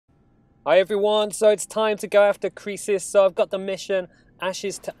Hi everyone, so it's time to go after Chrysis. So I've got the mission,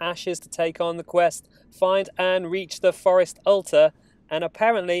 Ashes to Ashes, to take on the quest, find and reach the forest altar, and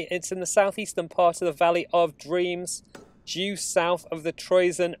apparently it's in the southeastern part of the Valley of Dreams, due south of the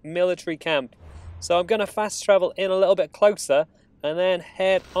Troizen military camp. So I'm going to fast travel in a little bit closer, and then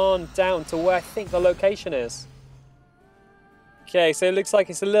head on down to where I think the location is. Okay, so it looks like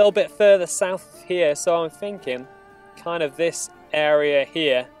it's a little bit further south here, so I'm thinking kind of this area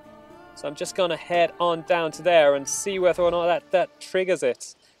here. So I'm just going to head on down to there and see whether or not that triggers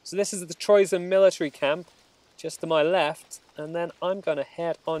it. So this is the Troizen military camp, just to my left. And then I'm going to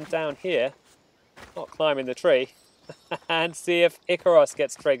head on down here, not climbing the tree, and see if Icaros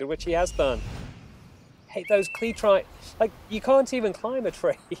gets triggered, which he has done. Hey, those Cleatri... Like, you can't even climb a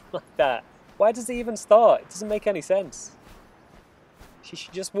tree like that. Why does it even start? It doesn't make any sense. She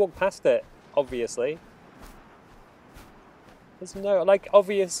should just walk past it, obviously. There's no, like,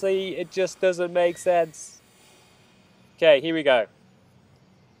 obviously, it just doesn't make sense. Okay, here we go.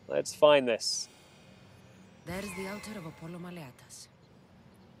 Let's find this. There's the altar of Apollo Maleatas.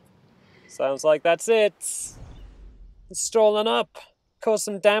 Sounds like that's it. It's strolling up. Cause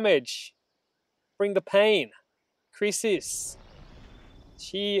some damage. Bring the pain. Chrysis.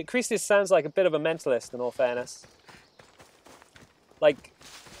 Chrysis sounds like a bit of a mentalist, in all fairness. Like,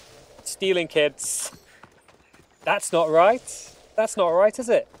 stealing kids. That's not right. That's not right, is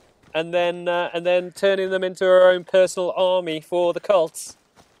it? And then turning them into her own personal army for the cults.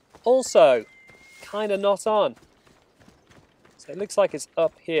 Also, kind of not on. So it looks like it's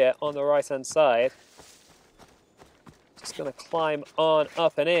up here on the right-hand side. Just gonna climb on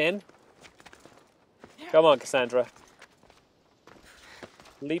up and in. Come on, Cassandra.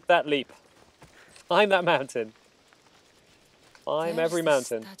 Leap that leap. Climb that mountain. Climb every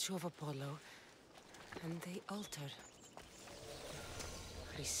mountain. The statue of Apollo and the altar.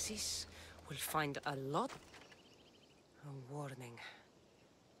 Chrysis will find a lot. A warning.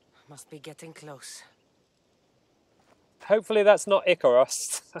 Must be getting close. Hopefully that's not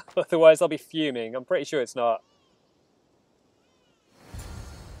Icaros. Otherwise I'll be fuming. I'm pretty sure it's not.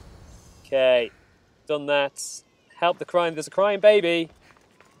 Okay. Done that. Help the crying. There's a crying baby.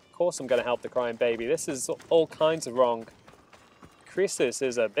 Of course I'm going to help the crying baby. This is all kinds of wrong. Chrysis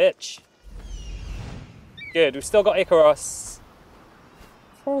is a bitch. Good. We've still got Icaros.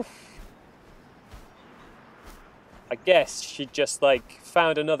 Oof. I guess she just, like,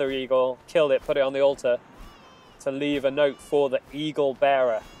 found another eagle, killed it, put it on the altar to leave a note for the eagle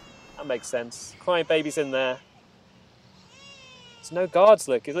bearer. That makes sense. Crying baby's in there. There's no guards,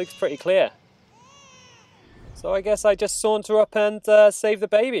 look. It looks pretty clear. So I guess I just saunter up and save the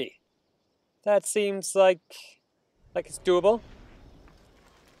baby. That seems like it's doable.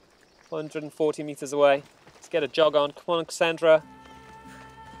 140 meters away. Let's get a jog on. Come on, Cassandra.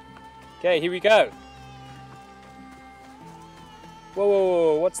 Okay, here we go. Whoa, whoa,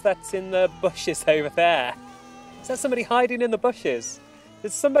 whoa, what's that in the bushes over there? Is that somebody hiding in the bushes?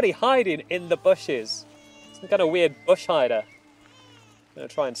 There's somebody hiding in the bushes. Some kind of weird bush hider. I'm going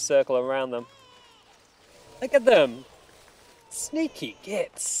to try and circle around them. Look at them. Sneaky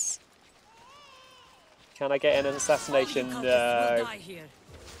gits. Can I get in an assassination? No.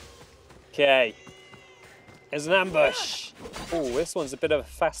 Okay. There's an ambush. Oh, this one's a bit of a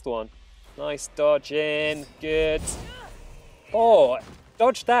fast one. Nice dodge in. Good. Oh,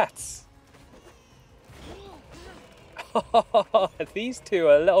 dodge that. These two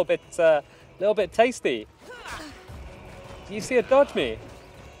are a little bit tasty. Do you see it dodge me?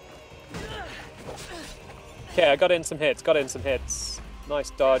 Okay, I got in some hits.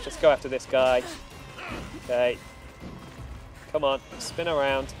 Nice dodge. Let's go after this guy. Okay. Come on, spin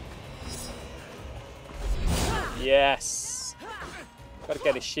around. Yes. Gotta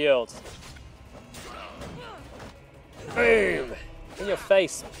get his shield. Boom! In your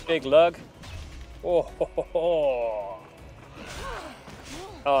face, big lug. Oh, ho, ho, ho.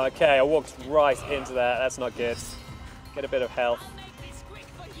 Oh, okay, I walked right into that. That's not good. Get a bit of health.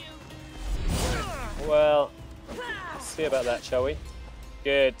 Well, let's see about that, shall we?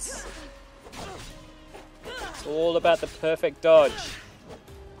 Good. It's all about the perfect dodge.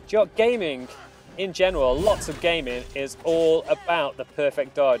 Do you know what, gaming, in general, lots of gaming is all about the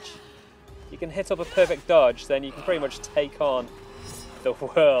perfect dodge. You can hit up a perfect dodge, then you can pretty much take on the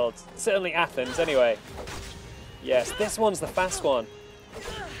world. Certainly Athens, anyway. Yes, this one's the fast one.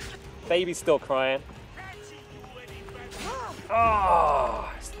 Baby's still crying. Oh,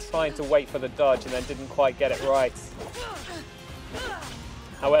 trying to wait for the dodge and then didn't quite get it right.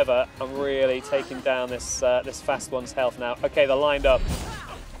 However, I'm really taking down this this fast one's health now. Okay, they're lined up.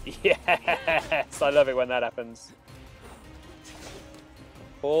 Yes, I love it when that happens.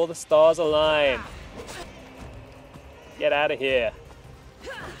 All the stars align. Get out of here.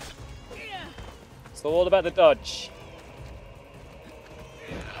 It's all about the dodge.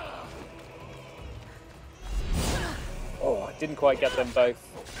 Oh, I didn't quite get them both.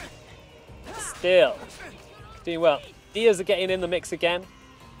 Still. Doing well. Deers are getting in the mix again.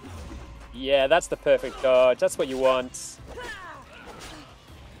 Yeah, that's the perfect dodge. That's what you want.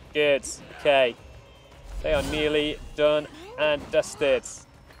 Good. Okay. They are nearly done and dusted.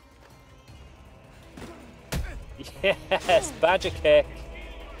 Yes, badger kick.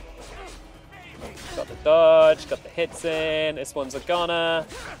 Got the dodge, got the hits in. This one's a goner.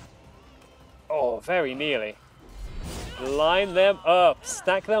 Oh, very nearly. Line them up.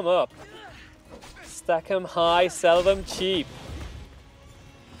 Stack them up. Stack them high, sell them cheap.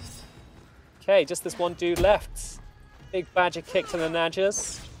 Okay, just this one dude left. Big badger kick to the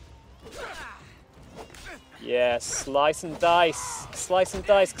Nadgers. Yeah, slice and dice. Slice and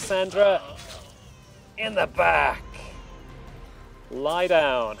dice, Cassandra. In the back. Lie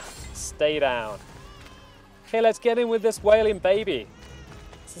down. Stay down. Okay, let's get in with this wailing baby.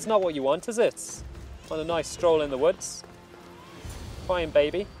 This is not what you want, is it? Want a nice stroll in the woods? Fine,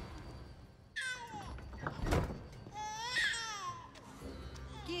 baby.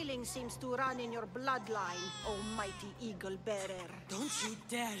 Killing seems to run in your bloodline, almighty eagle bearer. Don't you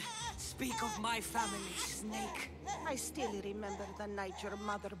dare speak of my family, Snake. I still remember the night your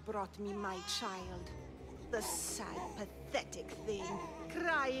mother brought me my child. The sad, pathetic thing,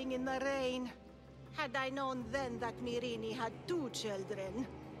 crying in the rain. Had I known then that Myrini had 2 children.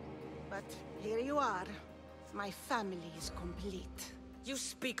 But here you are. My family is complete. You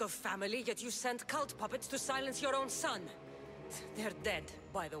speak of family, yet you sent cult puppets to silence your own son. They're dead,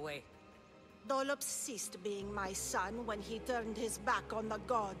 by the way. Dolops ceased being my son when he turned his back on the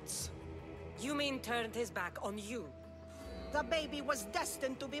gods. You mean turned his back on you? The baby was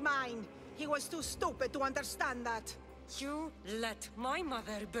destined to be mine. He was too stupid to understand that. You let my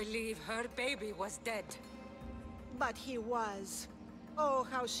mother believe her baby was dead. But he was. Oh,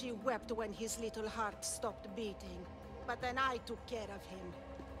 how she wept when his little heart stopped beating. But then I took care of him.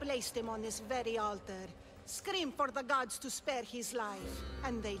 Placed him on this very altar. Screamed for the gods to spare his life.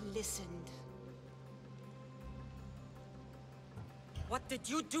 And they listened. What did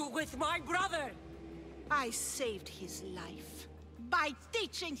you do with my brother? I saved his life. By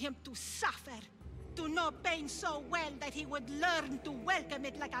teaching him to suffer. To know pain so well that he would learn to welcome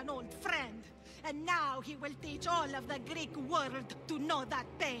it like an old friend. And now he will teach all of the Greek world to know that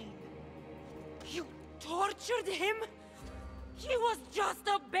pain. You tortured him? He was just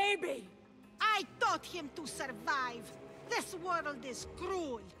a baby! I taught him to survive. This world is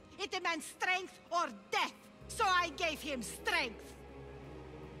cruel. It demands strength or death. So I gave him strength.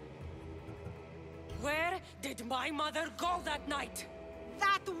 Where did my mother go that night?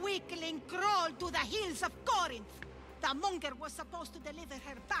 That weakling crawled to the hills of Corinth. The monger was supposed to deliver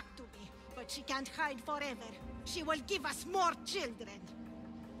her back to me, but she can't hide forever. She will give us more children.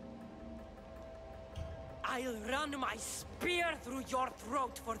 I'll run my spear through your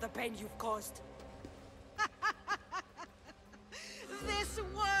throat for the pain you've caused. This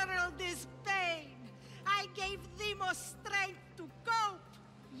world is pain. I gave Demos strength to cope.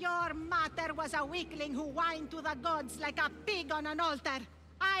 Your mother was a weakling who whined to the gods like a pig on an altar.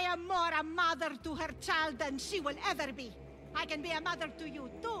 I am more a mother to her child than she will ever be. I can be a mother to you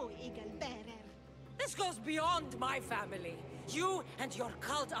too, Eagle Bearer. This goes beyond my family. You and your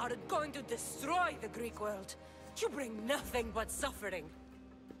cult are going to destroy the Greek world. You bring nothing but suffering.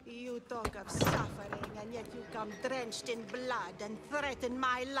 You talk of suffering, and yet you come drenched in blood and threaten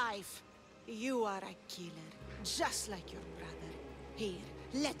my life. You are a killer, just like your brother. Here,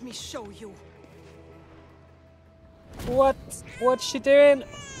 let me show you. What? What's she doing?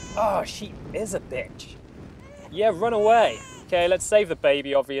 Oh, she is a bitch. Yeah, run away. Okay, let's save the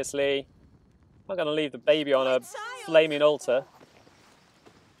baby, obviously. I'm not gonna leave the baby on a flaming altar.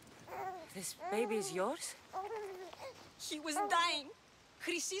 This baby is yours? He was dying.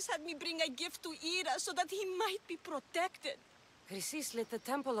 Chrysis had me bring a gift to Ira so that he might be protected. Chrysis lit the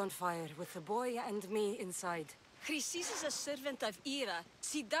temple on fire with the boy and me inside. Chrysis is a servant of Ira.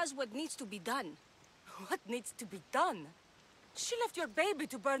 She does what needs to be done. What needs to be done? She left your baby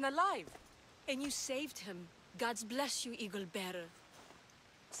to burn alive. And you saved him. Gods bless you, Eagle Bearer.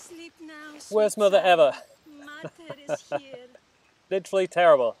 Sleep now, Worst sweet mother son. ever. Mater is here. Literally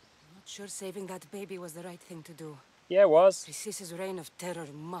terrible. I'm not sure saving that baby was the right thing to do. Yeah, it was. Chrysis's reign of terror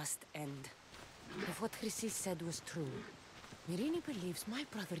must end. If what Chrysis said was true, Myrini believes my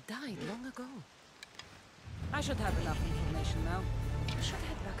brother died long ago. I should have enough information now. I should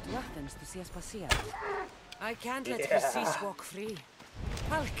head back to Athens to see Aspasia. I can't let Chrysis walk free.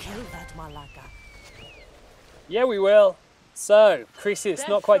 I'll kill that Malaka. Yeah, we will. So, Chrysis, Death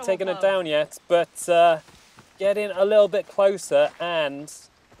not quite from taken it above. down yet, but getting a little bit closer and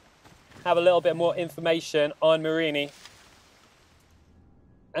have a little bit more information on Marini.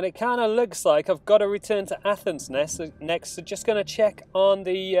 And it kind of looks like I've got to return to Athens next. So just going to check on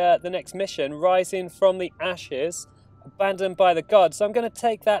the next mission, Rising from the Ashes, Abandoned by the Gods. So I'm going to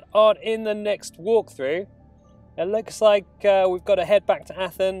take that on in the next walkthrough. It looks like we've got to head back to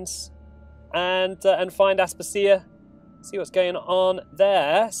Athens and find Aspasia, see what's going on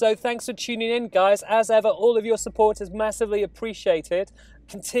there. So thanks for tuning in, guys. As ever, all of your support is massively appreciated.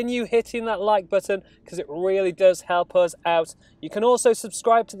 Continue hitting that like button because it really does help us out. You can also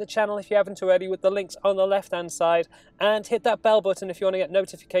subscribe to the channel if you haven't already with the links on the left hand side, and hit that bell button if you want to get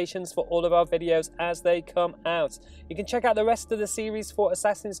notifications for all of our videos as they come out. You can check out the rest of the series for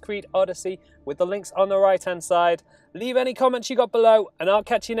Assassin's Creed Odyssey with the links on the right hand side. Leave any comments you got below and I'll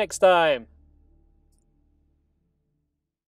catch you next time.